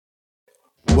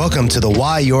Welcome to the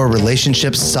Why Your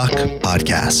Relationships Suck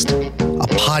podcast, a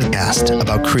podcast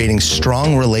about creating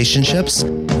strong relationships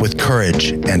with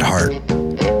courage and heart.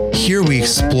 Here we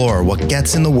explore what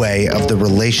gets in the way of the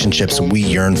relationships we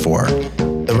yearn for,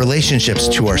 the relationships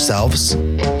to ourselves,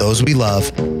 those we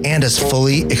love, and as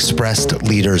fully expressed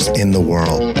leaders in the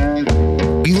world.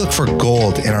 We look for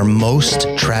gold in our most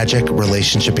tragic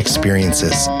relationship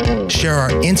experiences, share our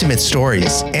intimate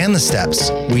stories, and the steps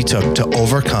we took to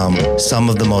overcome some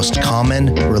of the most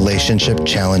common relationship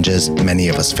challenges many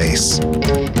of us face.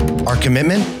 Our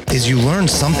commitment is you learn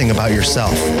something about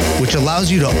yourself, which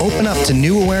allows you to open up to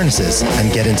new awarenesses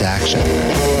and get into action.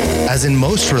 As in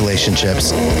most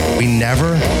relationships, we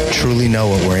never truly know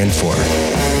what we're in for.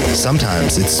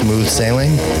 Sometimes it's smooth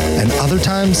sailing, and other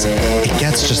times it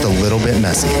gets just a little bit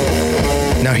messy.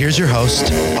 Now here's your host,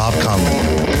 Bob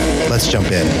Conlon. Let's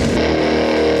jump in.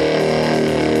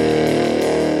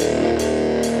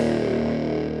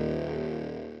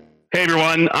 Hey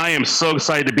everyone, I am so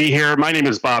excited to be here. My name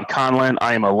is Bob Conlon.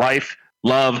 I am a life,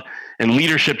 love, and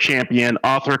leadership champion,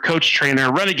 author, coach, trainer,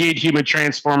 renegade human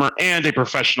transformer, and a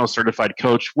professional certified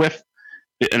coach with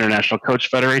the International Coach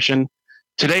Federation.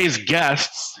 Today's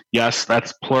guests, yes,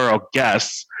 that's plural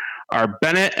guests, are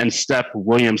Bennett and Steph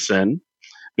Williamson.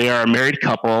 They are a married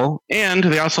couple, and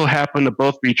they also happen to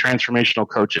both be transformational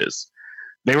coaches.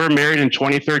 They were married in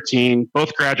 2013,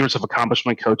 both graduates of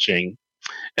accomplishment coaching.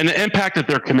 And the impact that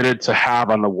they're committed to have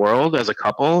on the world as a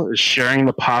couple is sharing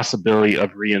the possibility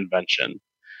of reinvention.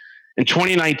 In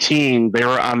 2019, they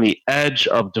were on the edge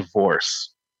of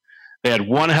divorce. They had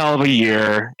one hell of a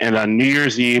year, and on New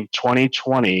Year's Eve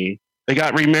 2020, they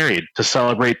got remarried to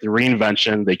celebrate the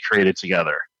reinvention they created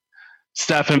together.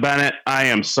 Steph and Bennett, I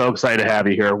am so excited to have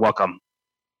you here. Welcome.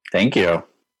 Thank you.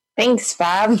 Thanks,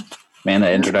 Bob. Man,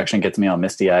 the introduction gets me all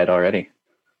misty-eyed already.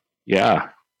 Yeah.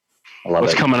 I love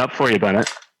What's it. coming up for you, Bennett?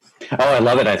 Oh, I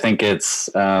love it. I think it's,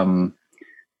 well,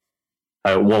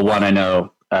 one, I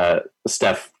know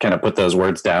Steph kind of put those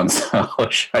words down, so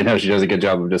I know she does a good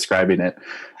job of describing it.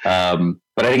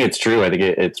 But I think it's true. I think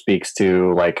it speaks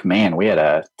to, like, man, we had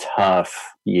a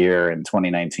tough year in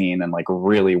 2019 and, like,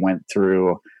 really went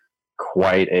through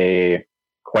quite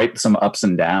some ups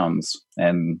and downs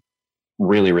and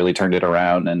really turned it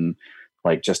around, and,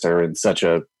 like, just are in such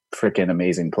a freaking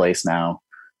amazing place now.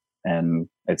 And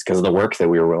it's because of the work that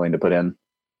we were willing to put in.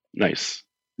 Nice.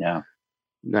 Yeah.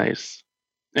 Nice.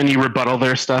 Any rebuttal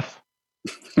there, Steph?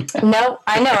 No,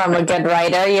 I know I'm a good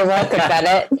writer. You're welcome,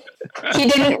 Bennett. He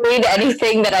didn't read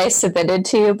anything that I submitted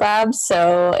to you, Bob,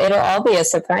 so it'll all be a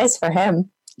surprise for him.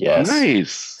 Yes.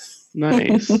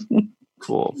 Nice.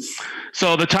 Cool.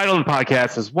 So the title of the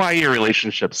podcast is Why Your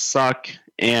Relationships Suck.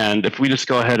 And if we just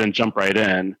go ahead and jump right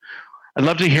in, I'd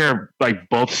love to hear, like,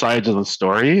 both sides of the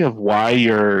story of why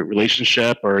your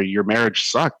relationship or your marriage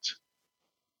sucked.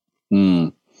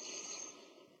 You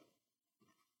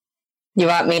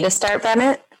want me to start,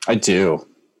 Bennett? I do.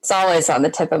 It's always on the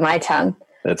tip of my tongue.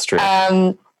 That's true.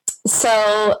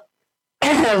 So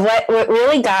what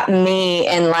really got me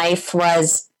in life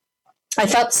was I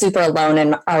felt super alone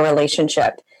in our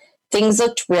relationship. Things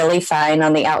looked really fine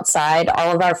on the outside.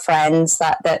 All of our friends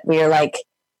thought that we were like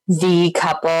the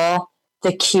couple,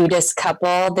 the cutest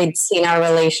couple. They'd seen our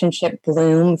relationship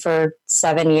bloom for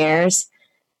 7 years.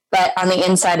 But on the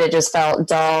inside, it just felt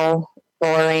dull,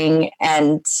 boring,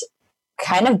 and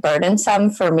kind of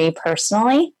burdensome for me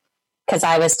personally, because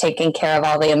I was taking care of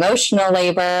all the emotional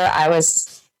labor. I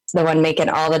was the one making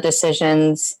all the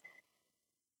decisions.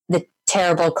 The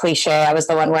terrible cliche, I was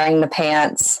the one wearing the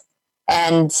pants.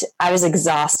 And I was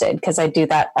exhausted because I do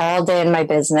that all day in my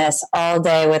business, all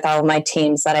day with all my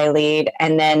teams that I lead,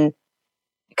 and then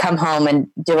come home and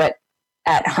do it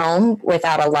at home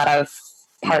without a lot of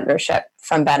partnership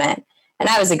from Bennett. And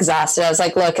I was exhausted. I was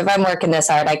like, look, if I'm working this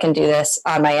hard, I can do this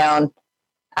on my own.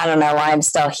 I don't know why I'm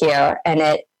still here.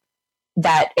 And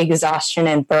that exhaustion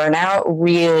and burnout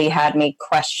really had me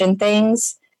question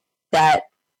things that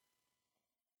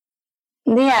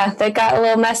got a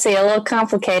little messy, a little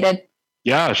complicated.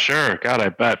 Yeah, sure. God, I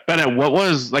bet. Bennett, what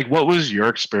was your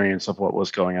experience of what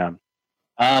was going on?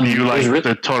 You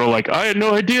the total, like, I had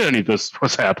no idea any of this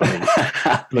was happening.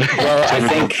 Well,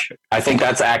 I think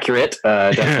that's accurate,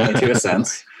 definitely to a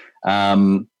sense.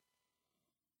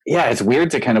 Yeah, it's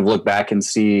weird to kind of look back and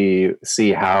see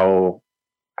how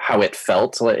it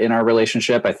felt in our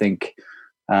relationship. I think,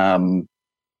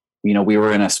 we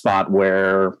were in a spot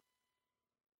where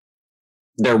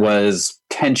there was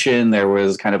tension, there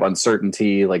was kind of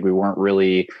uncertainty, like we weren't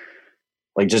really,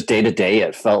 like, just day to day,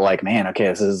 it felt like, man, okay,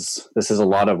 this is a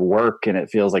lot of work, and it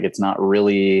feels like it's not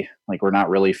really, like, we're not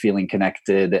really feeling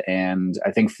connected. And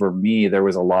I think for me, there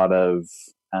was a lot of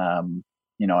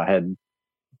I had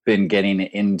been getting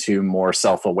into more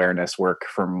self-awareness work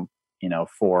from,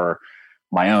 for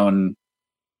my own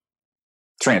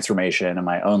transformation in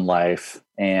my own life.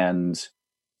 And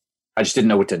I just didn't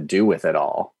know what to do with it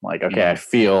all. Like, okay, I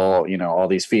feel, all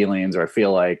these feelings, or I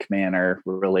feel like, man, our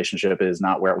relationship is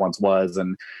not where it once was.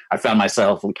 And I found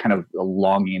myself kind of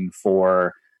longing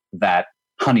for that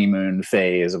honeymoon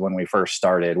phase when we first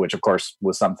started, which of course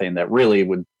was something that really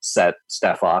would set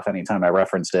Steph off anytime I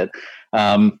referenced it.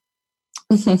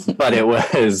 But it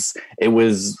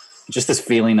was just this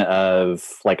feeling of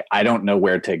like, I don't know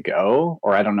where to go,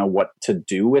 or I don't know what to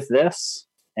do with this.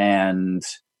 And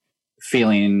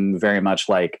feeling very much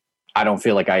like, I don't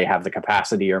feel like I have the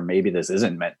capacity, or maybe this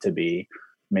isn't meant to be.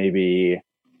 Maybe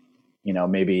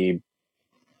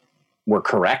we're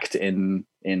correct in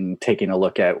taking a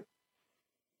look at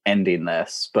ending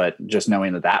this, but just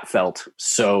knowing that felt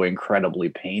so incredibly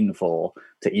painful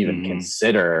to even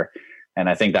consider. And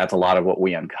I think that's a lot of what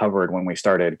we uncovered when we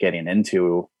started getting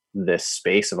into this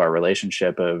space of our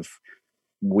relationship. Of,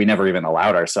 we never even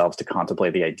allowed ourselves to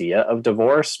contemplate the idea of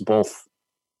divorce, both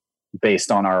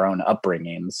based on our own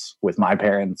upbringings, with my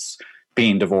parents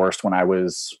being divorced when I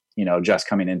was, just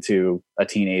coming into a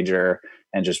teenager,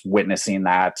 and just witnessing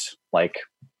that like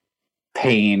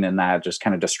pain and that just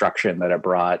kind of destruction that it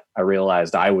brought. I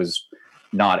realized I was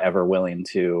not ever willing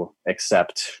to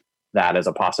accept that as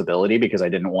a possibility, because I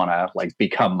didn't want to like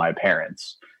become my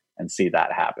parents and see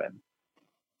that happen.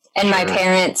 And my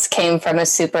parents came from a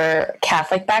super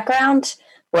Catholic background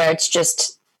where it's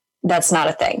just, that's not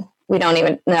a thing. We don't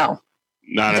even know.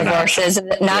 Divorce is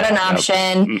not an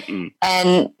option.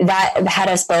 And that had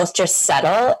us both just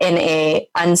settle in a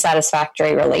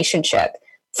unsatisfactory relationship.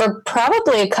 For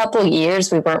probably a couple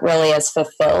years, we weren't really as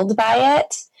fulfilled by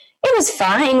it. It was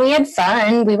fine. We had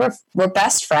fun. We're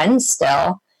best friends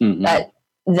still. But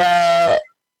the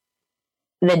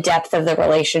depth of the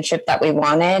relationship that we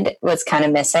wanted was kind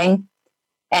of missing.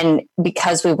 And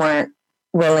because we weren't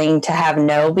willing to have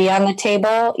no be on the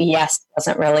table, yes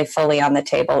wasn't really fully on the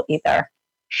table either.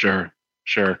 Sure.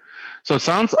 So it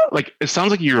sounds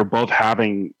like you were both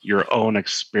having your own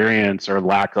experience or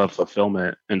lack of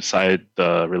fulfillment inside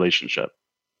the relationship.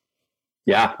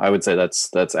 Yeah, I would say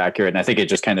that's accurate. And I think it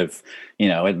just kind of,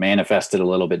 it manifested a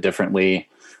little bit differently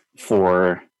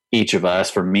for each of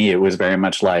us. For me, it was very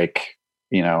much like,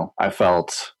 I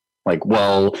felt like,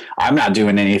 well, I'm not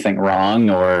doing anything wrong,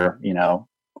 or,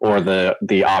 or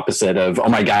the opposite of, oh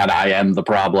my God, I am the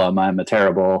problem. I'm a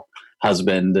terrible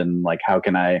husband. And like, how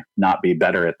can I not be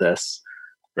better at this?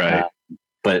 Right.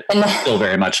 But still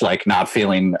very much like not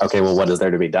feeling, okay, well, what is there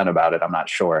to be done about it? I'm not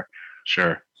sure.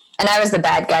 Sure. And I was the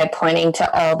bad guy pointing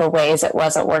to all the ways it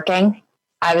wasn't working.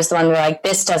 I was the one who like,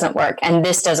 this doesn't work, and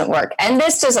this doesn't work, and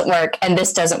this doesn't work, and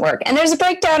this doesn't work. And there's a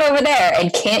breakdown over there.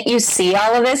 And can't you see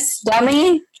all of this,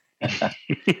 dummy?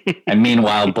 And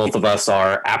meanwhile, both of us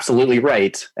are absolutely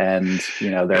right. And,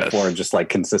 therefore just like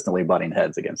consistently butting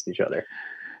heads against each other.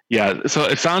 Yeah. So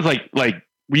it sounds like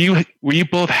were you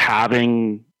both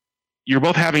having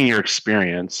your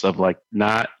experience of like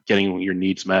not getting your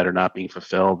needs met or not being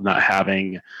fulfilled, not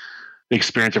having the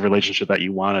experience of relationship that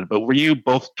you wanted, but were you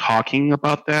both talking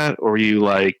about that, or were you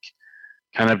like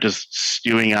kind of just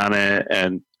stewing on it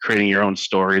and creating your own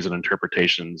stories and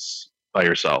interpretations by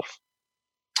yourself?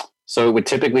 So it would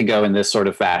typically go in this sort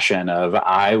of fashion of,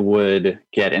 I would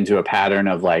get into a pattern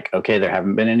of like, okay, there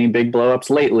haven't been any big blowups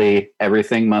lately.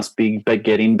 Everything must be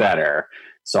getting better.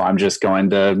 So I'm just going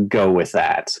to go with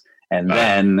that. And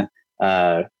then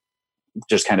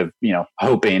just kind of,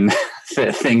 hoping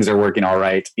that things are working all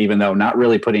right, even though not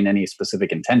really putting any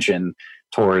specific intention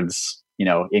towards,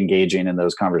 engaging in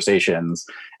those conversations.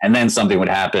 And then something would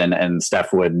happen, and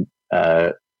Steph would,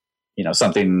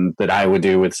 something that I would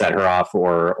do would set her off,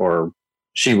 or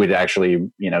she would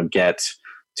actually, get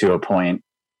to a point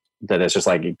that it's just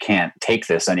like, you can't take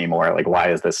this anymore. Like,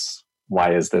 why is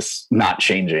this not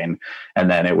changing?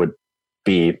 And then it would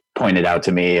be pointed out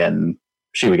to me, and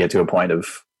she would get to a point of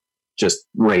just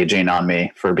raging on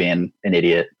me for being an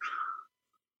idiot.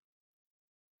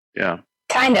 Yeah.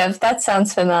 Kind of. That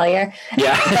sounds familiar.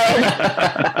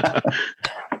 Yeah.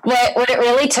 What it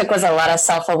really took was a lot of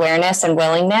self-awareness and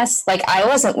willingness. Like, I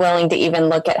wasn't willing to even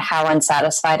look at how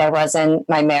unsatisfied I was in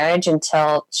my marriage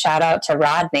until, shout out to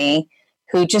Rodney,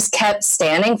 who just kept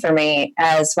standing for me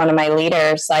as one of my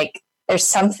leaders. Like, there's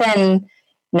something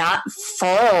not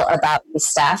full about you,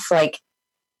 Steph. Like,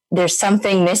 there's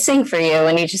something missing for you.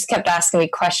 And he just kept asking me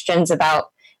questions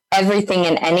about everything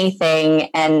and anything.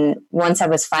 And once I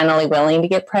was finally willing to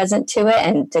get present to it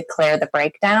and declare the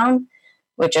breakdown,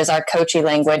 which is our coachy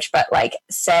language, but like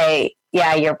say,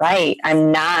 yeah, you're right.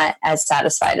 I'm not as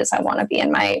satisfied as I want to be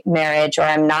in my marriage, or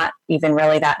I'm not even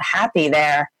really that happy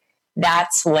there.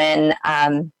 That's when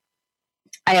I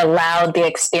allowed the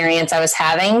experience I was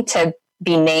having to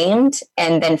be named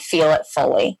and then feel it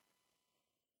fully.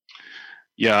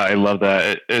 Yeah, I love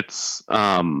that. It's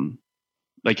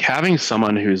like having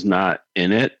someone who's not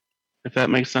in it, if that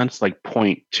makes sense, like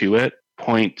point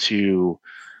to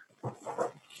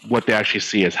what they actually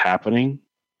see as happening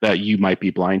that you might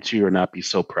be blind to or not be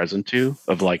so present to,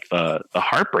 of like the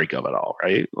heartbreak of it all,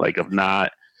 right? Like of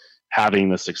not having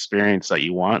this experience that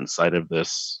you want inside of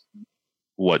this,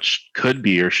 what could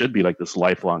be or should be like this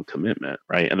lifelong commitment,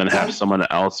 right? And then have someone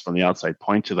else from the outside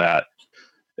point to that.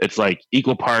 It's like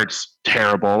equal parts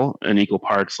terrible and equal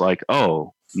parts like,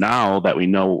 oh, now that we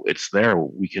know it's there,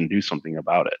 we can do something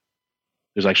about it.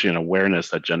 There's actually an awareness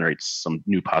that generates some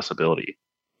new possibility.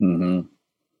 Mm-hmm.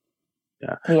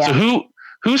 Yeah. So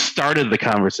who started the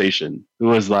conversation? Who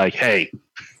was like, hey,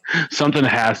 something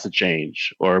has to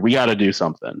change, or we got to do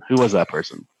something? Who was that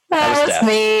person? That was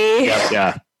me. Yep,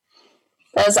 yeah.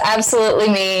 That was absolutely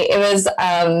me. It was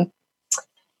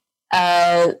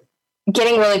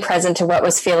getting really present to what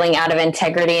was feeling out of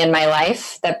integrity in my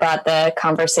life that brought the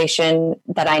conversation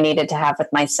that I needed to have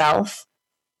with myself.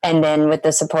 And then with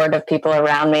the support of people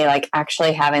around me, like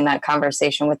actually having that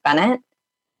conversation with Bennett.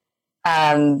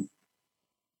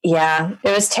 Yeah,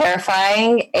 it was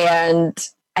terrifying. And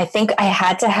I think I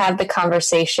had to have the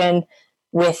conversation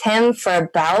with him for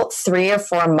about 3 or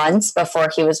 4 months before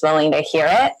he was willing to hear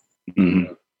it,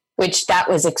 mm-hmm. which that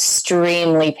was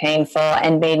extremely painful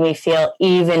and made me feel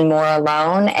even more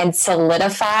alone and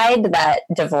solidified that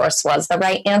divorce was the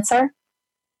right answer.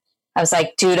 I was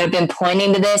like, dude, I've been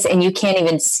pointing to this and you can't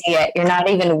even see it. You're not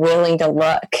even willing to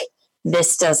look.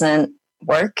 This doesn't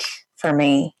work for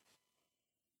me.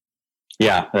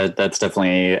 Yeah, that's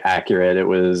definitely accurate. It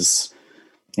was,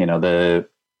 when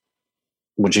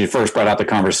she first brought out the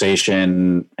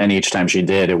conversation, and each time she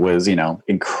did, it was,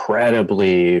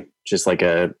 incredibly just like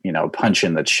a, punch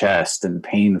in the chest and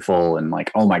painful and like,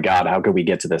 oh my God, how could we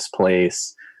get to this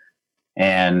place?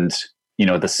 And,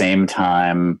 at the same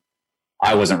time,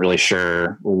 I wasn't really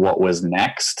sure what was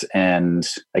next. And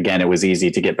again, it was easy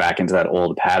to get back into that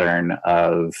old pattern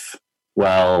of,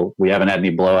 well, we haven't had any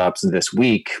blow-ups this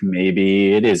week.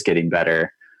 Maybe it is getting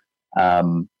better.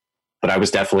 But I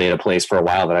was definitely at a place for a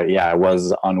while that I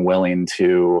was unwilling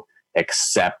to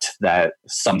accept that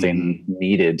something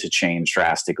needed to change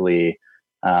drastically,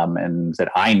 and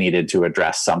that I needed to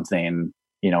address something,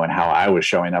 and how I was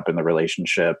showing up in the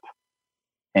relationship.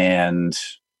 And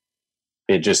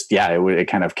it just, it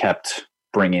kind of kept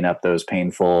bringing up those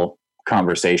painful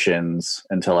conversations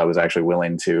until I was actually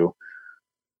willing to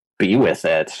be with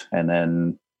it and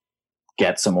then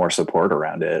get some more support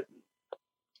around it.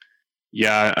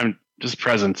 Yeah, I'm just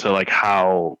present to like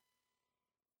how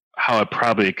it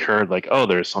probably occurred, like, oh,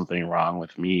 there's something wrong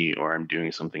with me, or I'm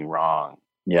doing something wrong.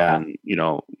 Yeah. And,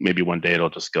 maybe one day it'll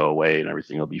just go away and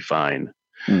everything will be fine.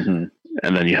 Mm-hmm.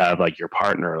 And then you have like your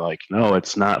partner, like, no,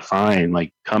 it's not fine.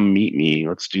 Like, come meet me.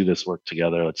 Let's do this work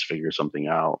together. Let's figure something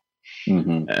out.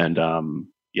 Mm-hmm. And,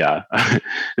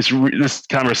 this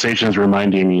conversation is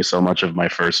reminding me so much of my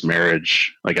first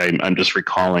marriage. Like I'm just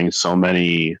recalling so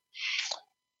many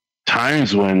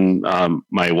times when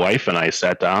my wife and I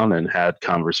sat down and had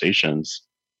conversations,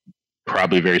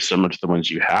 probably very similar to the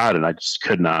ones you had, and I just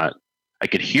I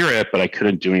could hear it, but I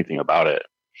couldn't do anything about it.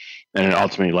 And it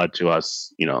ultimately led to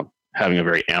us, having a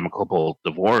very amicable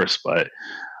divorce. But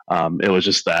it was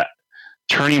just that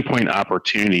turning point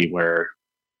opportunity where,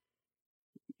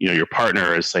 your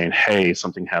partner is saying, hey,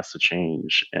 something has to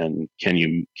change. And can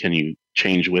you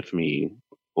change with me?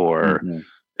 Or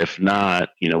if not,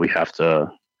 we have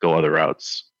to go other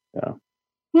routes. Yeah.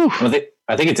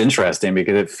 I think it's interesting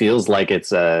because it feels like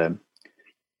it's a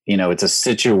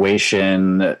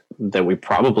situation that we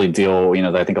probably deal,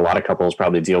 that I think a lot of couples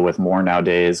probably deal with more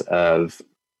nowadays of,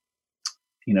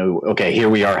 okay, here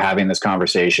we are having this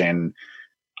conversation,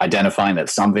 identifying that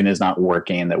something is not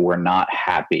working, that we're not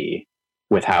happy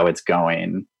with how it's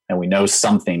going. And we know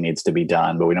something needs to be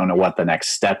done, but we don't know what the next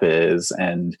step is.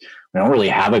 And we don't really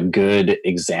have a good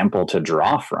example to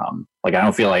draw from. Like, I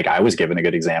don't feel like I was given a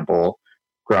good example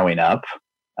growing up.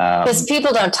 Because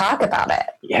people don't talk about it.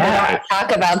 Yeah. They don't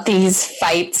talk about these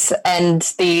fights and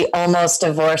the almost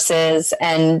divorces,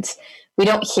 and we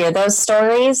don't hear those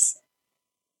stories.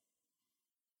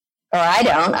 Or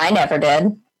I never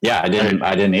did. Yeah, I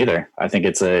didn't either. I think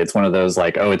it's one of those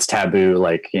like, oh, it's taboo,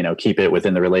 like, keep it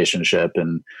within the relationship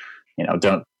and,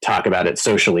 don't talk about it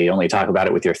socially, only talk about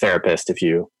it with your therapist if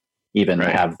you even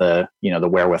have the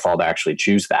wherewithal to actually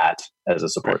choose that as a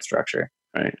support structure.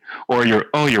 Right. Or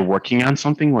you're working on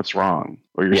something. What's wrong?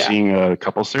 Or you're seeing a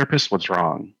couples therapist. What's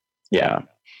wrong? Yeah.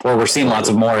 Or we're seeing lots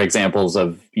of more examples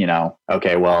of,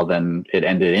 okay, well, then it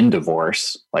ended in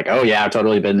divorce. Like, oh yeah, I've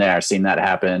totally been there. I've seen that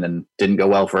happen and didn't go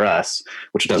well for us,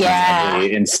 which doesn't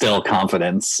really instill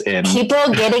confidence in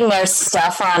people getting their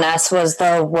stuff on us was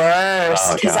the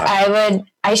worst. Because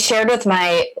I shared with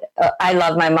I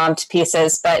love my mom to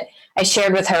pieces, but I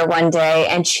shared with her one day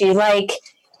and she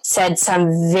said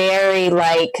some very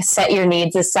set your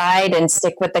needs aside and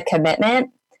stick with the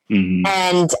commitment. Mm-hmm.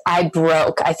 And I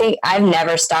broke. I think I've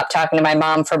never stopped talking to my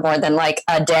mom for more than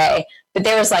a day, but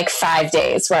there was 5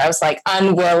 days where I was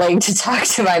unwilling to talk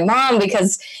to my mom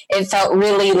because it felt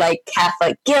really like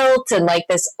Catholic guilt and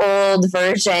this old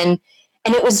version.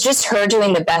 And it was just her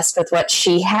doing the best with what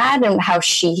she had and how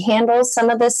she handles some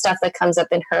of this stuff that comes up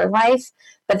in her life.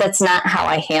 But that's not how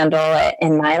I handle it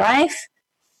in my life.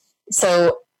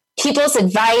 So people's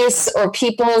advice or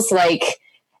people's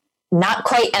not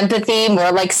quite empathy,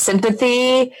 more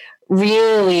sympathy,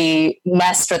 really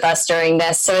messed with us during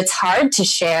this. So it's hard to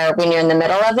share when you're in the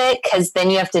middle of it, because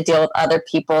then you have to deal with other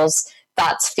people's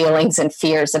thoughts, feelings, and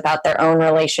fears about their own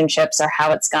relationships or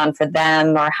how it's gone for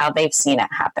them or how they've seen it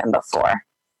happen before.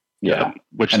 Yeah.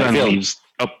 Which then leaves...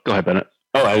 Oh, go ahead, Bennett.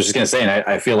 Oh, I was just going to say, and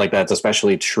I feel like that's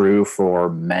especially true for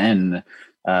men,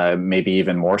 maybe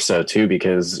even more so too,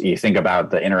 because you think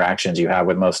about the interactions you have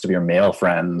with most of your male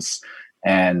friends.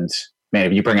 And man,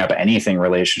 if you bring up anything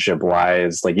relationship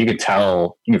wise, you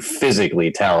can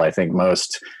physically tell, I think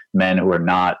most men who are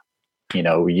not,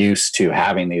 used to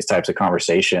having these types of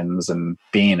conversations and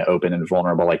being open and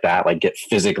vulnerable like that, get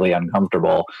physically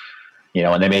uncomfortable,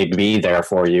 and they may be there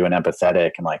for you and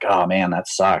empathetic and oh man, that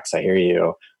sucks. I hear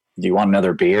you. Do you want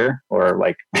another beer? Or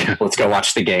let's go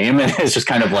watch the game. And it's just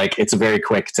kind of it's very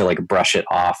quick to brush it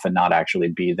off and not actually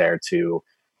be there to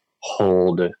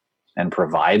hold and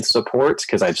provide support,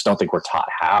 because I just don't think we're taught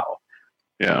how.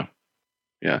 Yeah.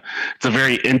 It's a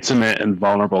very intimate and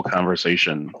vulnerable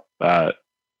conversation that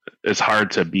is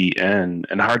hard to be in,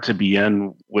 and hard to be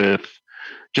in with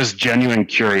just genuine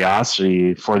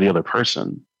curiosity for the other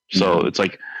person. So it's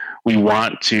we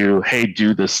want to, hey,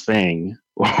 do this thing,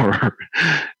 or,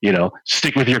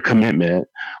 stick with your commitment,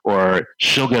 or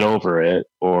she'll get over it,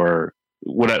 or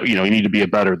whatever, you need to be a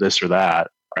better this or that,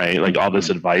 right? All this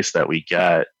advice that we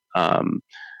get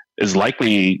is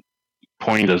likely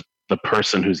pointing to the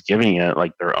person who's giving it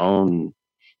their own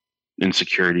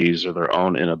insecurities or their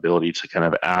own inability to kind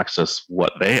of access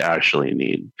what they actually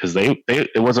need, because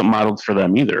it wasn't modeled for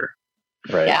them either.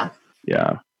 Right.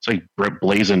 Yeah. It's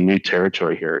blazing new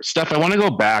territory here. Steph, I want to go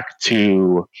back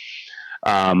to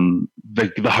the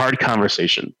hard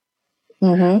conversation.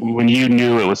 Mm-hmm. When you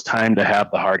knew it was time to have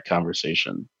the hard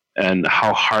conversation and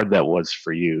how hard that was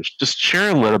for you. Just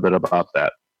share a little bit about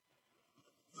that.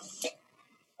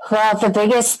 Well, the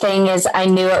biggest thing is I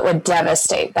knew it would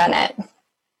devastate Bennett.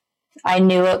 I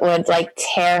knew it would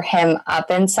tear him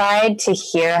up inside to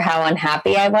hear how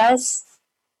unhappy I was.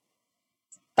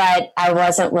 But I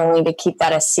wasn't willing to keep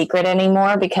that a secret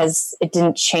anymore, because it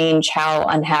didn't change how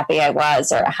unhappy I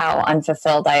was or how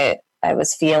unfulfilled I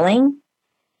was feeling.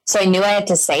 So I knew I had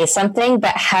to say something,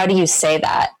 but how do you say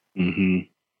that? Mm-hmm.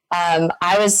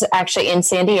 I was actually in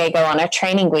San Diego on a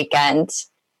training weekend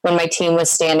when my team was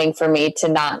standing for me to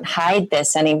not hide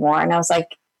this anymore. And I was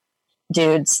like,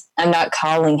 dudes, I'm not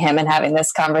calling him and having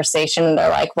this conversation. And they're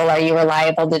like, well, are you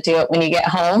reliable to do it when you get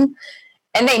home?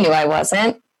 And they knew I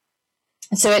wasn't.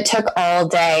 So it took all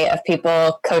day of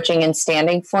people coaching and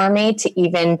standing for me to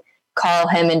even call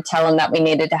him and tell him that we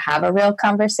needed to have a real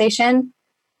conversation.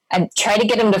 I tried to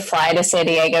get him to fly to San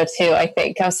Diego too, I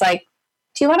think. I was like,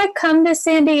 do you want to come to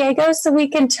San Diego so we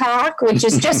can talk? Which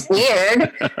is just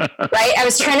weird, right? I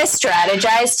was trying to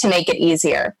strategize to make it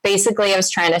easier. Basically, I was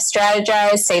trying to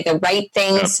strategize, say the right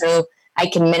things so I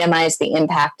can minimize the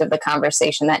impact of the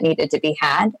conversation that needed to be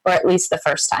had, or at least the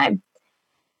first time.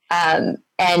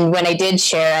 And when I did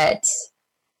share it,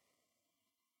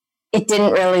 it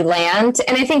didn't really land.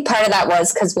 And I think part of that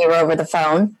was because we were over the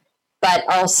phone, but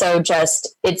also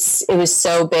just it was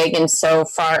so big and so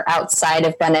far outside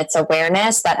of Bennett's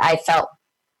awareness that I felt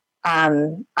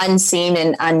unseen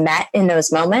and unmet in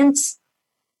those moments.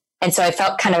 And so I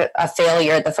felt kind of a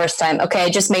failure the first time. Okay, I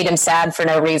just made him sad for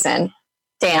no reason.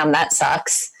 Damn, that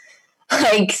sucks.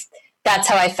 That's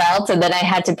how I felt. And then I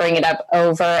had to bring it up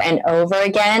over and over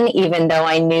again, even though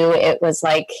I knew it was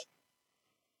the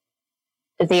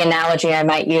analogy I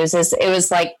might use is it was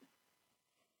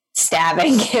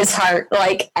stabbing his heart.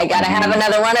 Like, I got to have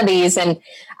another one of these. And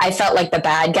I felt like the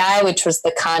bad guy, which was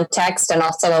the context and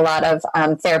also a lot of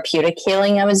therapeutic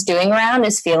healing I was doing around,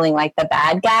 is feeling like the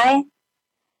bad guy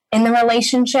in the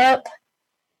relationship.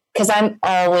 Because I'm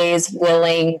always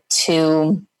willing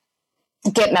to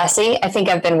get messy. I think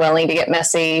I've been willing to get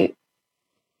messy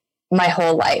my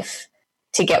whole life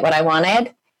to get what I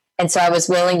wanted. And so I was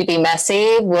willing to be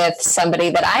messy with somebody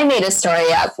that I made a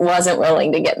story up wasn't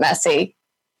willing to get messy.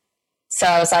 So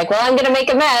I was like, well, I'm going to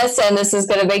make a mess and this is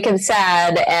going to make him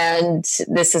sad and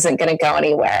this isn't going to go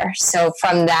anywhere. So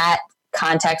from that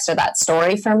context or that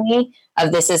story for me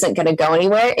of this isn't going to go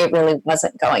anywhere, it really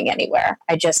wasn't going anywhere.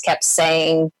 I just kept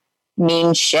saying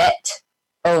mean shit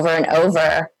over and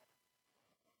over.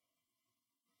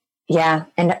 Yeah.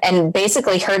 And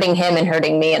basically hurting him and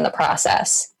hurting me in the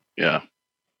process. Yeah.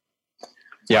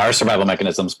 Yeah. Our survival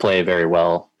mechanisms play very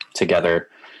well together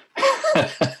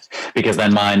because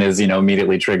then mine is,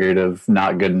 immediately triggered of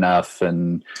not good enough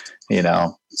and,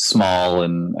 small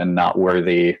and not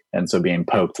worthy. And so being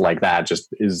poked like that just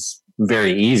is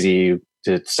very easy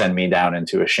to send me down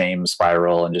into a shame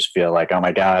spiral and just feel like, oh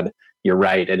my God, you're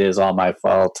right. It is all my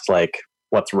fault. Like,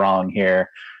 what's wrong here?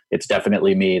 It's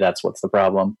definitely me. That's what's the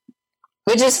problem.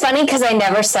 Which is funny because I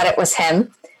never said it was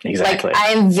him. Exactly. Like, I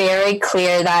am very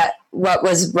clear that what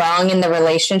was wrong in the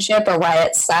relationship or why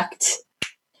it sucked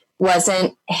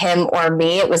wasn't him or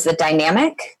me. It was the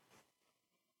dynamic.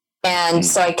 And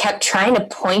so I kept trying to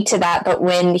point to that. But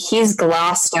when he's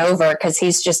glossed over because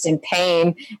he's just in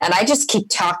pain and I just keep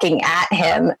talking at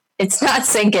him, it's not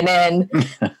sinking in.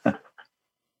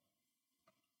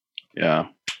 Yeah.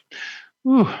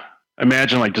 Whew.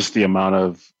 Imagine like just the amount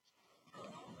of,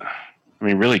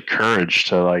 really courage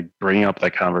to like bring up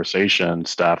that conversation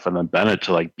stuff and then Bennett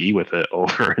to like be with it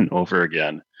over and over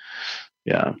again.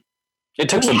 Yeah. It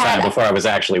took some time before I was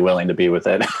actually willing to be with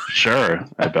it. Sure.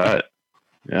 I bet.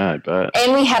 Yeah, I bet.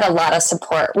 And we had a lot of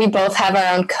support. We both have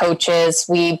our own coaches.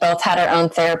 We both had our own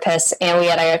therapists and we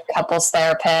had a couples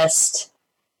therapist.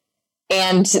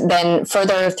 And then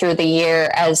further through the year,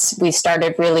 as we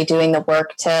started really doing the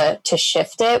work to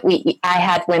shift it, I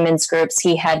had women's groups,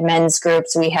 he had men's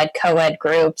groups, we had co-ed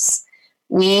groups.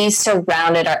 We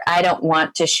surrounded I don't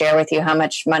want to share with you how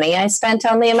much money I spent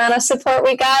on the amount of support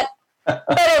we got, but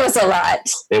it was a lot.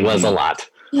 It was a lot.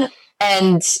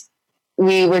 And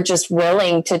we were just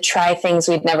willing to try things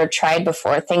we'd never tried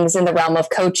before, things in the realm of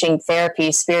coaching,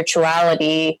 therapy,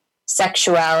 spirituality,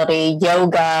 sexuality,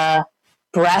 yoga,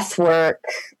 breath work.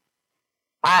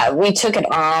 We took it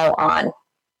all on,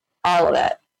 all of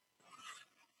it.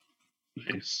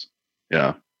 Nice.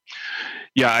 Yeah.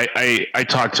 Yeah. I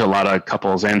talk to a lot of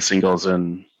couples and singles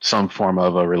in some form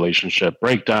of a relationship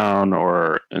breakdown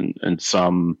or in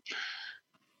some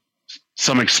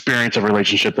experience of a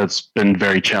relationship that's been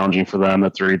very challenging for them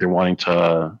that they're either wanting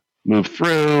to move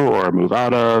through or move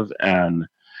out of. And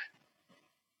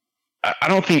I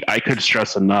don't think I could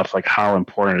stress enough like how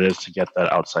important it is to get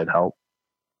that outside help.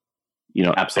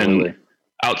 Absolutely.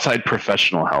 Outside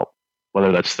professional help,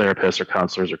 whether that's therapists or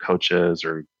counselors or coaches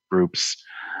or groups,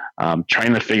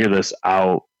 trying to figure this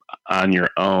out on your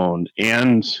own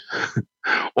and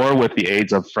or with the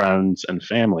aids of friends and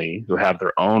family who have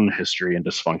their own history and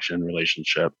dysfunction in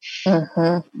relationship.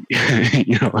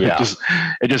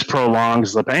 It just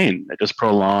prolongs the pain. It just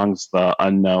prolongs the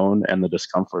unknown and the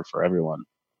discomfort for everyone.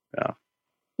 Yeah.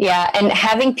 Yeah. And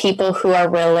having people who are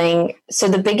willing. So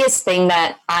the biggest thing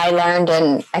that I learned,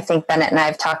 and I think Bennett and I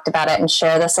have talked about it and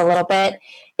share this a little bit,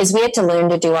 is we had to learn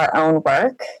to do our own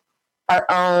work, our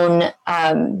own,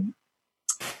 I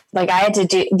had to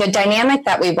do the dynamic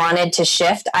that we wanted to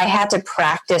shift. I had to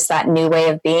practice that new way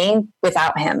of being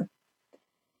without him.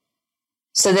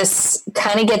 So this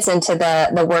kind of gets into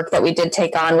the work that we did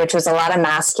take on, which was a lot of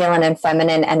masculine and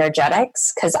feminine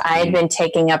energetics, because I had been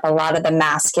taking up a lot of the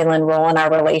masculine role in our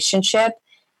relationship.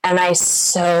 And I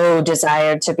so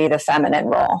desired to be the feminine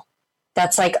role.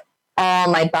 That's like all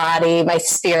my body, my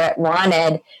spirit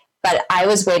wanted. But I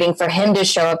was waiting for him to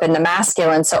show up in the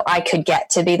masculine so I could get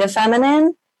to be the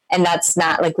feminine. And that's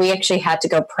not we actually had to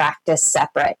go practice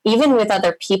separate, even with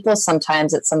other people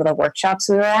sometimes at some of the workshops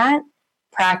we were at,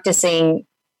 practicing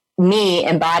me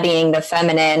embodying the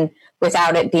feminine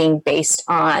without it being based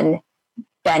on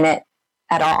Bennett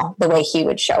at all, the way he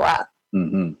would show up.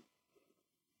 Mm-hmm.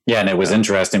 Yeah. And it was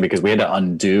interesting because we had to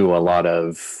undo a lot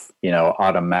of,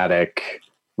 automatic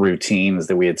routines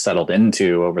that we had settled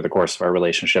into over the course of our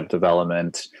relationship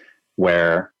development,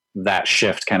 where that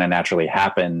shift kind of naturally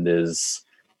happened as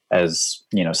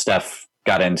Steph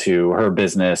got into her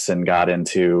business and got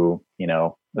into,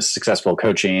 a successful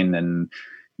coaching and,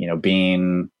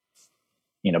 being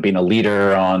being a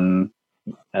leader on,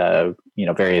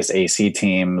 various AC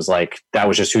teams, like that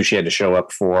was just who she had to show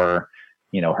up for,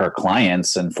 her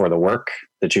clients, and for the work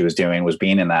that she was doing was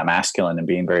being in that masculine and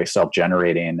being very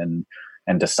self-generating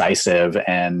and decisive.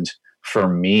 And for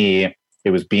me,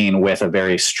 it was being with a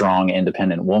very strong,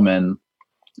 independent woman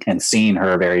and seeing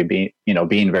her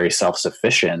being very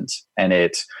self-sufficient. And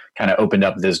it kind of opened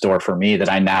up this door for me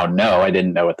that I now know, I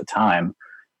didn't know at the time,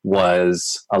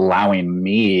 was allowing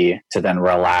me to then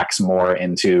relax more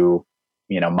into,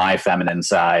 my feminine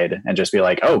side and just be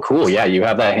like, oh, cool. Yeah. You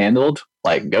have that handled.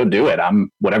 Like, go do it. I'm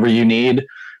whatever you need.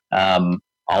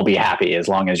 I'll be happy as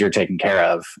long as you're taken care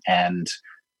of. And,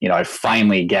 I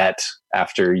finally get,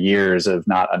 after years of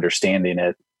not understanding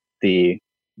it,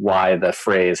 why the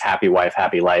phrase happy wife,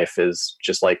 happy life is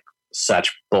just like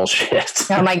such bullshit.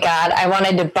 Oh my God. I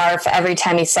wanted to barf every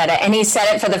time he said it. And he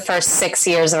said it for the first 6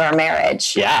 years of our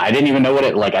marriage. Yeah. I didn't even know what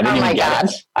it, like, I didn't even get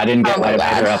it. I didn't get why it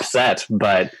made her upset,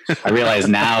 but I realize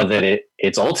now that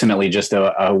it's ultimately just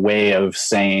a way of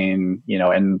saying,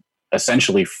 and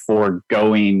essentially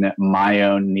foregoing my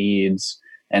own needs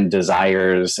and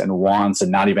desires and wants and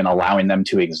not even allowing them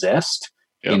to exist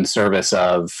in service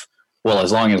of, well,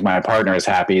 as long as my partner is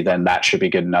happy, then that should be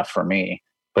good enough for me.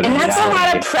 But and that's reality, a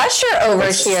lot of pressure over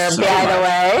here, by the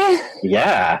way.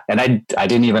 Yeah. And I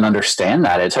didn't even understand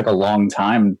that. It took a long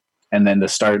time. And then to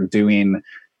start doing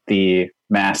the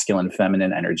masculine,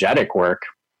 feminine, energetic work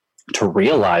to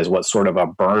realize what sort of a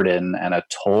burden and a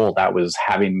toll that was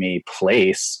having me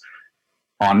place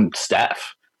on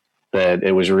Steph, that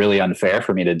it was really unfair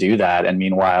for me to do that. And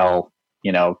meanwhile,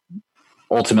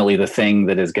 ultimately the thing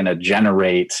that is going to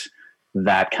generate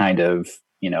that kind of,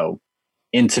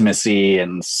 intimacy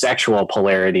and sexual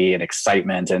polarity and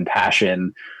excitement and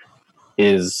passion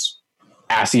is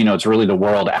asking, it's really the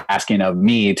world asking of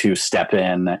me to step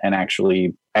in and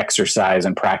actually exercise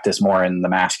and practice more in the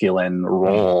masculine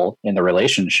role in the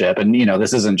relationship. And,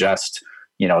 this isn't just,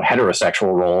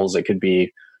 heterosexual roles. It could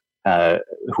be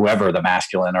whoever the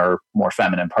masculine or more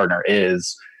feminine partner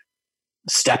is,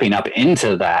 stepping up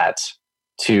into that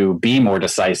to be more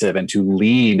decisive and to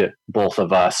lead both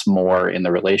of us more in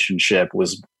the relationship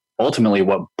was ultimately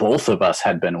what both of us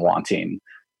had been wanting.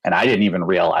 And I didn't even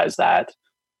realize that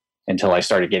until I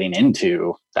started getting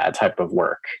into that type of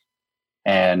work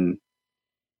and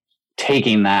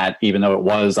taking that, even though it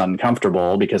was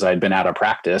uncomfortable because I'd been out of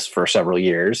practice for several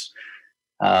years,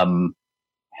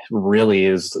 really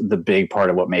is the big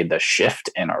part of what made the shift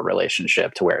in our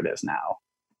relationship to where it is now.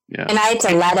 Yeah. And I had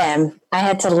to let him. I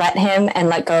had to let him and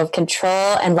let go of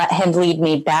control and let him lead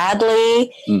me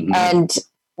badly and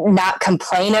not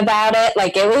complain about it.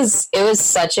 Like it was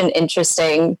such an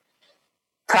interesting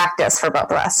practice for both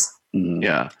of us. Mm-hmm.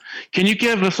 Yeah. Can you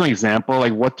give us an example?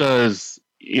 Like what does,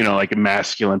 like a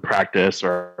masculine practice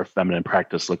or a feminine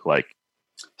practice look like?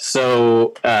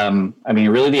 So,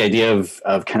 really the idea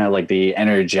of kind of like the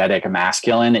energetic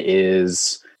masculine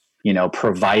is,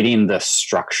 providing the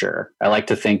structure. I like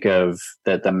to think of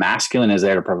that the masculine is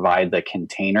there to provide the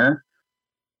container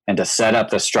and to set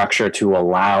up the structure to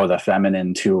allow the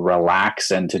feminine to relax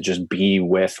and to just be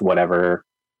with whatever,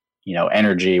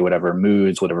 energy, whatever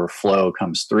moods, whatever flow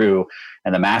comes through.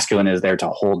 And the masculine is there to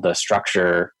hold the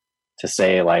structure to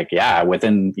say like, yeah,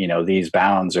 within, these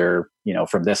bounds or,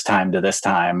 from this time to this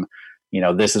time,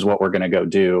 this is what we're going to go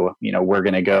do. We're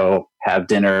going to go have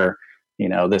dinner.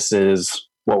 This is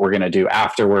what we're going to do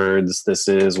afterwards. This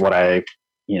is what I,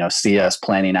 see us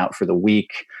planning out for the week.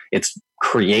 It's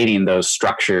creating those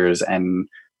structures and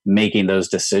making those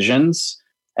decisions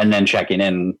and then checking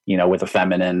in, with the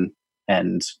feminine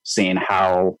and seeing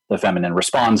how the feminine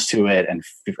responds to it. And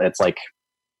it's like,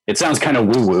 it sounds kind of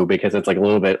woo woo because it's like a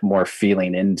little bit more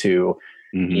feeling into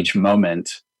each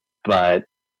moment. But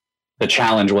the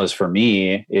challenge was for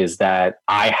me is that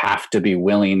I have to be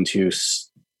willing to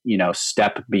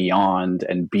step beyond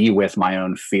and be with my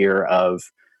own fear of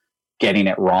getting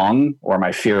it wrong or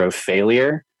my fear of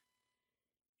failure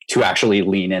to actually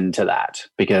lean into that,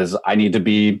 because I need to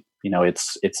be,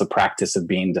 it's a practice of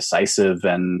being decisive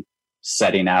and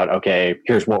setting out, okay,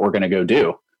 here's what we're going to go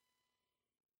do.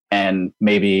 And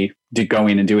maybe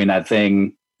going and doing that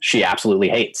thing she absolutely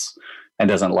hates and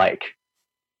doesn't like.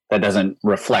 That doesn't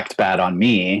reflect bad on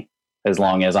me as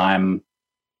long as I'm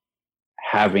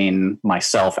having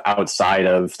myself outside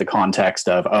of the context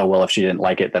of, oh, well, if she didn't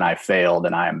like it, then I failed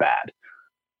and I am bad.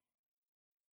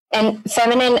 And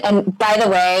feminine, and by the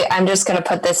way, I'm just going to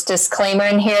put this disclaimer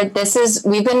in here.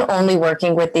 We've been only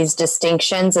working with these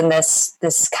distinctions and this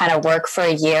kind of work for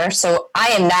a year. So I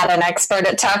am not an expert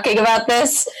at talking about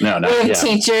this. No, we have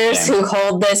teachers who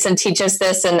hold this and teach us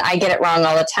this, and I get it wrong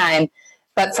all the time.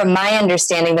 But from my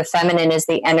understanding, the feminine is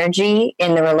the energy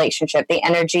in the relationship, the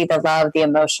energy, the love, the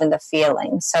emotion, the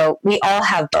feeling. So we all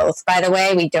have both, by the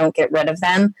way. We don't get rid of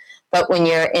them. But when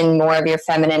you're in more of your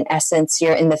feminine essence,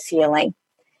 you're in the feeling,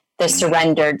 the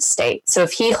surrendered state. So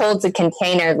if he holds a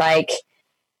container like,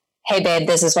 hey, babe,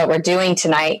 this is what we're doing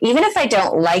tonight, even if I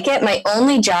don't like it, my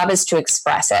only job is to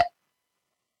express it.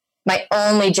 My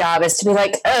only job is to be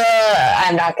like,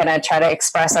 I'm not going to try to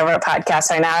express over a podcast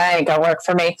right now. That ain't going to work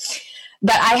for me.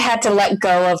 But I had to let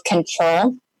go of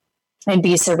control and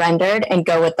be surrendered and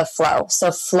go with the flow.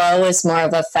 So flow is more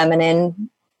of a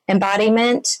feminine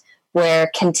embodiment,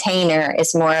 where container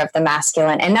is more of the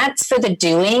masculine. And that's for the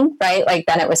doing, right? Like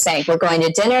Bennett was saying, we're going to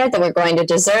dinner, then we're going to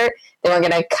dessert, then we're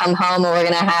going to come home and we're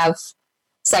going to have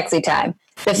sexy time.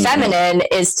 The feminine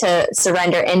is to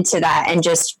surrender into that and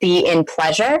just be in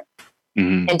pleasure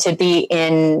and to be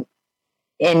in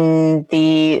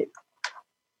the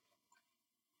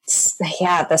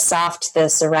soft, the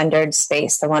surrendered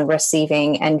space, the one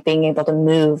receiving, and being able to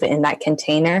move in that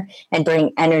container and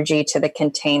bring energy to the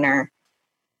container.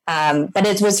 But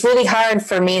it was really hard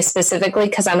for me specifically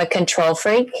because I'm a control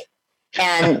freak.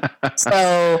 And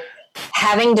so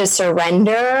having to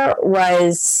surrender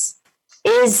is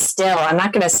still, I'm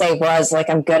not going to say was, like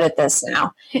I'm good at this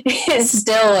now, is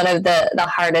still one of the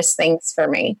hardest things for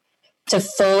me, to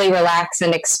fully relax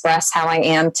and express how I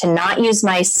am, to not use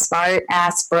my smart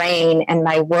ass brain and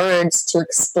my words to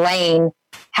explain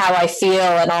how I feel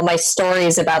and all my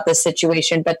stories about the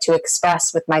situation, but to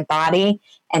express with my body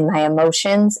and my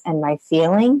emotions and my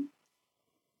feeling.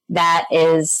 That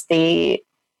is the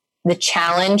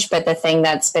challenge, but the thing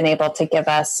that's been able to give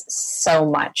us so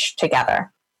much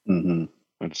together.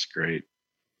 That's great.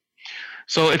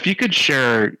 So if you could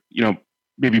share,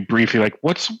 maybe briefly, like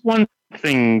what's one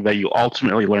thing that you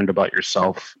ultimately learned about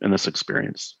yourself in this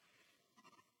experience?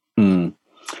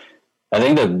 I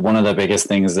think that one of the biggest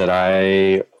things that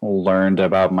I learned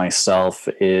about myself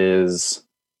is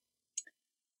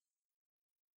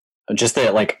just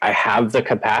that, like, I have the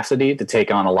capacity to take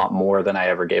on a lot more than I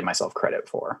ever gave myself credit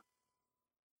for.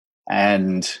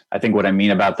 And I think what I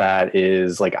mean about that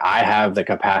is, like, I have the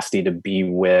capacity to be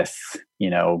with,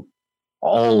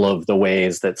 all of the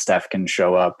ways that Steph can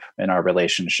show up in our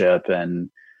relationship, and,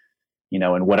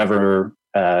 in whatever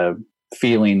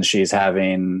feelings she's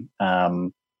having,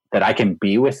 that I can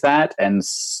be with that and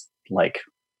like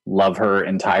love her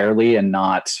entirely and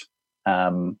not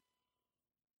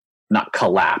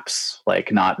collapse,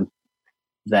 like not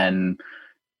then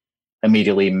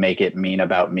immediately make it mean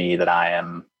about me that I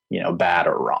am, bad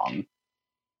or wrong.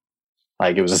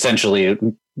 Like, it was essentially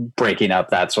breaking up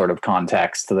that sort of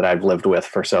context that I've lived with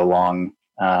for so long,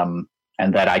 and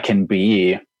that I can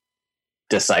be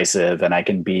decisive and I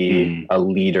can be a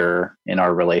leader in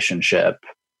our relationship,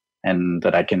 and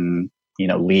that I can,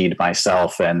 lead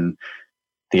myself and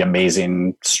the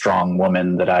amazing, strong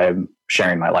woman that I'm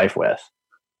sharing my life with.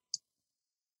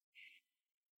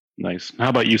 Nice. How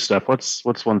about you, Steph?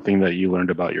 What's one thing that you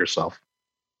learned about yourself?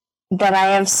 That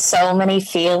I have so many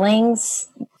feelings.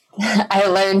 I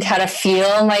learned how to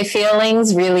feel my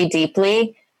feelings really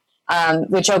deeply,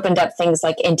 which opened up things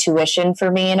like intuition for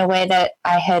me in a way that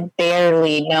I had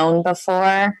barely known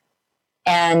before.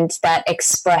 And that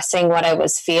expressing what I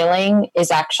was feeling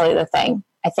is actually the thing.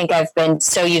 I think I've been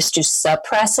so used to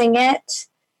suppressing it,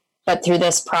 but through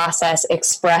this process,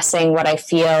 expressing what I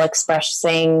feel,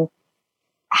 expressing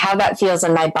how that feels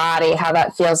in my body, how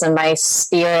that feels in my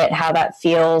spirit, how that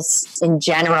feels in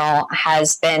general,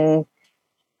 has been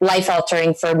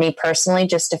life-altering for me personally,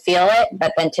 just to feel it,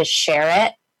 but then to share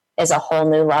it is a whole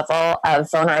new level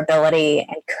of vulnerability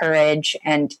and courage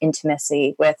and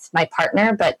intimacy with my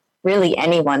partner, but really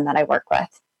anyone that I work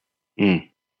with.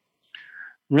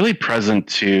 Really present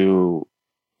to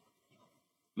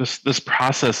this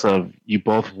process of you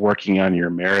both working on your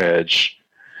marriage.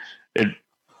 It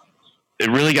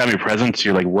really got me present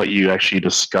to, like, what you actually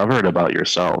discovered about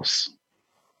yourselves.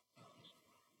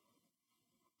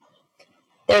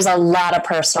 There's a lot of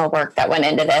personal work that went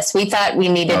into this. We thought we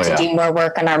needed to do more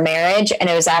work on our marriage, and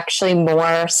it was actually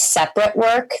more separate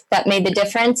work that made the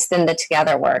difference than the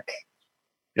together work.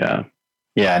 Yeah.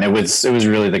 Yeah. And it was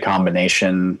really the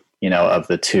combination, of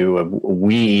the two. Of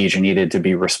we each needed to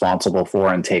be responsible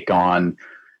for and take on,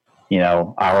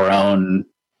 our own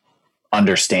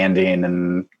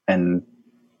understanding and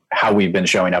how we've been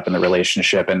showing up in the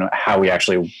relationship, and how we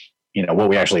actually, what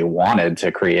we actually wanted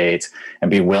to create,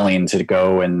 and be willing to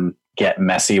go and get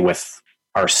messy with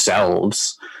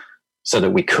ourselves so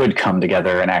that we could come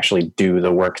together and actually do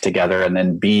the work together, and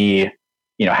then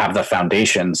have the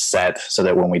foundation set so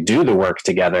that when we do the work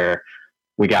together,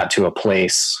 we got to a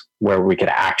place, where we could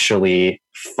actually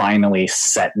finally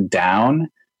set down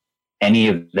any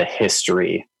of the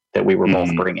history that we were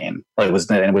both bringing. It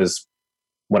was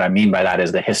what I mean by that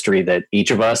is the history that each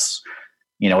of us,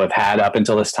 have had up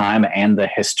until this time, and the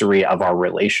history of our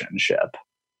relationship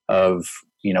of,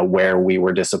 where we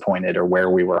were disappointed or where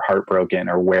we were heartbroken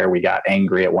or where we got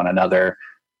angry at one another,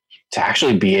 to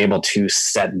actually be able to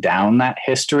set down that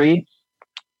history.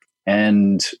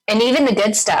 And even the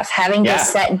good stuff, having to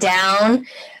set down,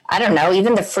 I don't know,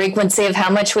 even the frequency of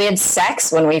how much we had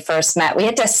sex when we first met. We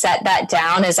had to set that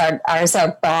down as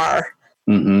our bar.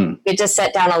 Mm-hmm. We just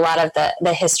set down a lot of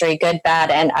the history, good,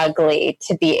 bad, and ugly,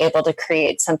 to be able to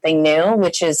create something new,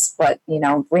 which is what,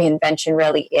 reinvention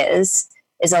really is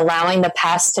allowing the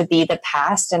past to be the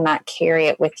past and not carry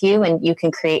it with you. And you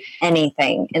can create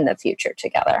anything in the future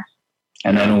together.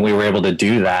 And then when we were able to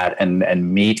do that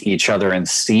and meet each other and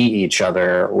see each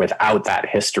other without that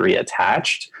history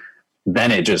attached,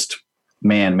 then it just,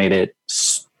 made it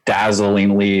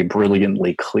dazzlingly,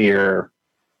 brilliantly clear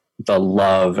the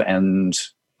love and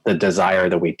the desire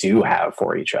that we do have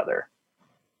for each other.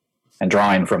 And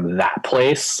drawing from that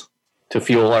place to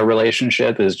fuel our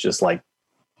relationship is just like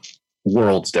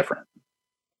worlds different.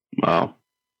 Wow.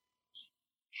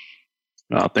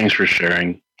 Well, thanks for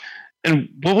sharing. And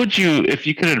what would you, if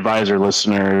you could advise our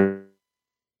listener,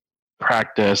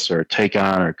 practice or take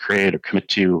on or create or commit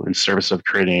to in service of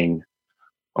creating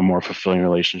a more fulfilling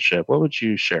relationship, what would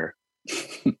you share?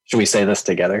 Should we say this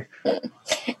together?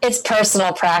 It's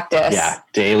personal practice. Yeah,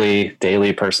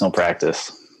 daily personal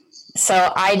practice.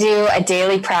 So I do a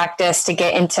daily practice to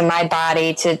get into my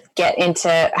body, to get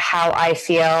into how I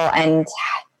feel and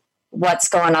what's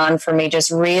going on for me.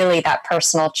 Just really that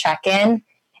personal check-in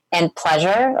and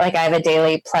pleasure. Like I have a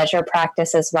daily pleasure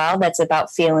practice as well. That's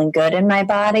about feeling good in my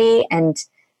body and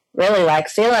really like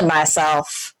feeling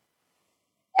myself.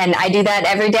 And I do that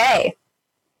every day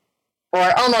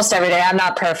or almost every day. I'm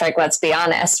not perfect, let's be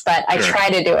honest, but I try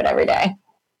to do it every day.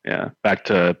 Yeah. Back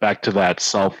to that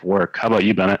self-work. How about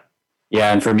you, Bennett?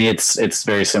 Yeah. And for me, it's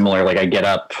very similar. Like I get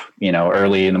up,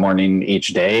 early in the morning each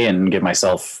day and give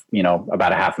myself,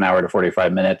 about a half an hour to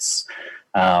 45 minutes,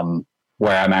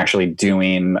 where I'm actually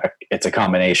doing, it's a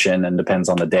combination and depends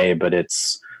on the day, but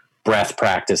it's breath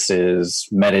practices,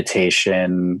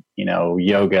 meditation,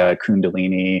 yoga,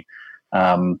 Kundalini.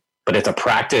 But it's a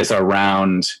practice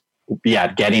around,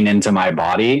 getting into my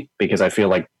body, because I feel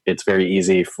like it's very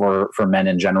easy for men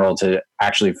in general to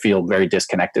actually feel very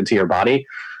disconnected to your body.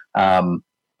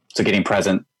 So getting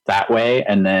present that way,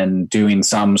 and then doing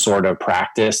some sort of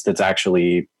practice that's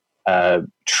actually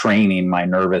training my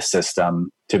nervous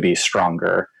system to be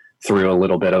stronger through a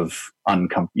little bit of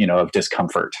of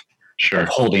discomfort. Sure. Of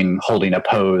holding a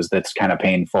pose that's kind of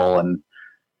painful and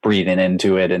breathing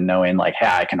into it and knowing like, hey,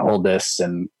 I can hold this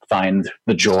and find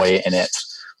the joy in it.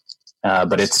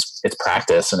 But it's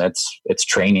practice and it's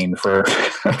training for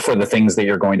for the things that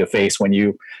you're going to face when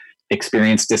you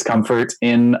experience discomfort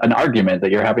in an argument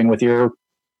that you're having with your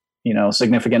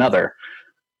significant other.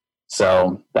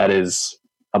 So that is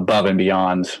above and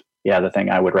beyond the thing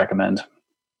I would recommend.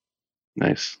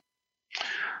 Nice.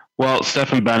 Well,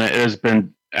 Steph Bennett, it has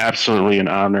been absolutely an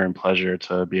honor and pleasure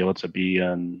to be able to be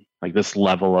in like this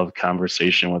level of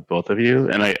conversation with both of you.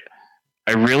 And I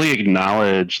really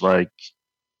acknowledge like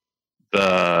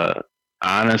the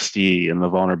honesty and the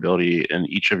vulnerability in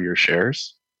each of your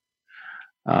shares.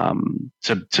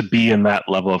 To be in that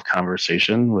level of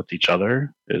conversation with each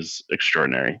other is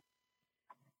extraordinary.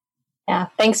 Yeah.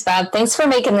 Thanks, Bob. Thanks for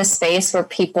making this space where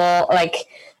people, like,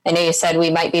 I know you said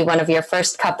we might be one of your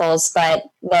first couples, but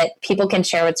that people can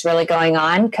share what's really going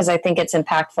on, because I think it's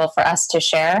impactful for us to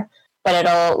share, but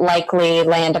it'll likely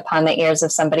land upon the ears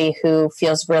of somebody who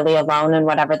feels really alone in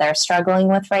whatever they're struggling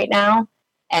with right now.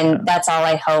 And that's all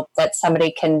I hope, that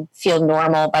somebody can feel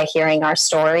normal by hearing our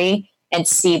story and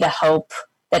see the hope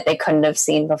that they couldn't have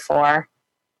seen before.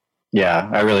 Yeah,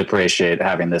 I really appreciate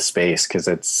having this space, because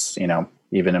it's,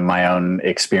 even in my own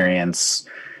experience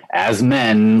as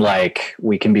men, like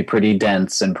we can be pretty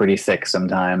dense and pretty thick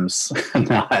sometimes,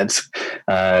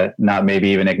 not maybe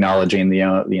even acknowledging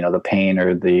the pain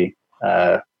or the,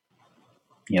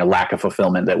 lack of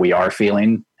fulfillment that we are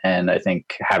feeling. And I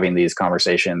think having these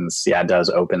conversations, does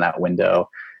open that window,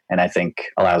 and I think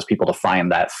allows people to find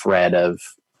that thread of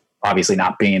obviously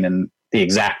not being in the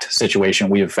exact situation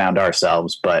we have found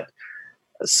ourselves, but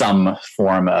some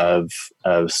form of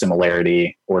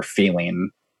similarity or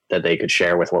feeling that they could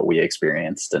share with what we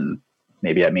experienced. And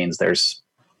maybe that means there's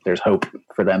hope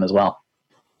for them as well.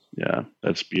 Yeah,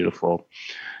 that's beautiful.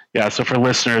 Yeah. So for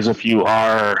listeners, if you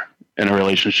are in a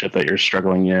relationship that you're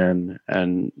struggling in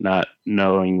and not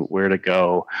knowing where to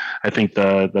go, I think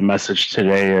the message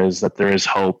today is that there is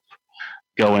hope.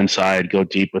 Go inside, go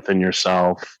deep within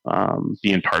yourself,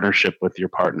 be in partnership with your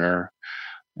partner,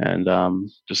 and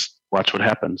just watch what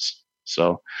happens.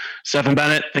 So, Stephan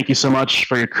Bennett, thank you so much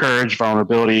for your courage,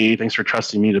 vulnerability. Thanks for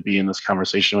trusting me to be in this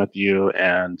conversation with you.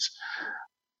 And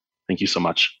thank you so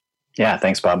much. Yeah,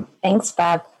 thanks, Bob. Thanks,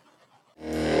 Bob.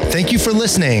 Thank you for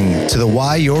listening to the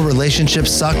Why Your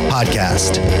Relationships Suck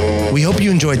podcast. We hope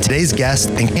you enjoyed today's guest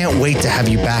and can't wait to have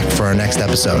you back for our next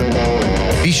episode.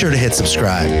 Be sure to hit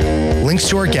subscribe. Links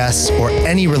to our guests or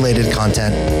any related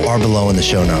content are below in the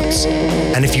show notes.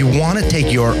 And if you want to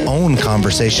take your own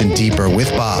conversation deeper with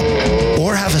Bob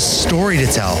or have a story to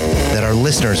tell that our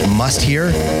listeners must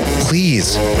hear,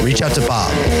 please reach out to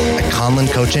Bob at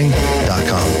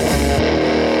conloncoaching.com.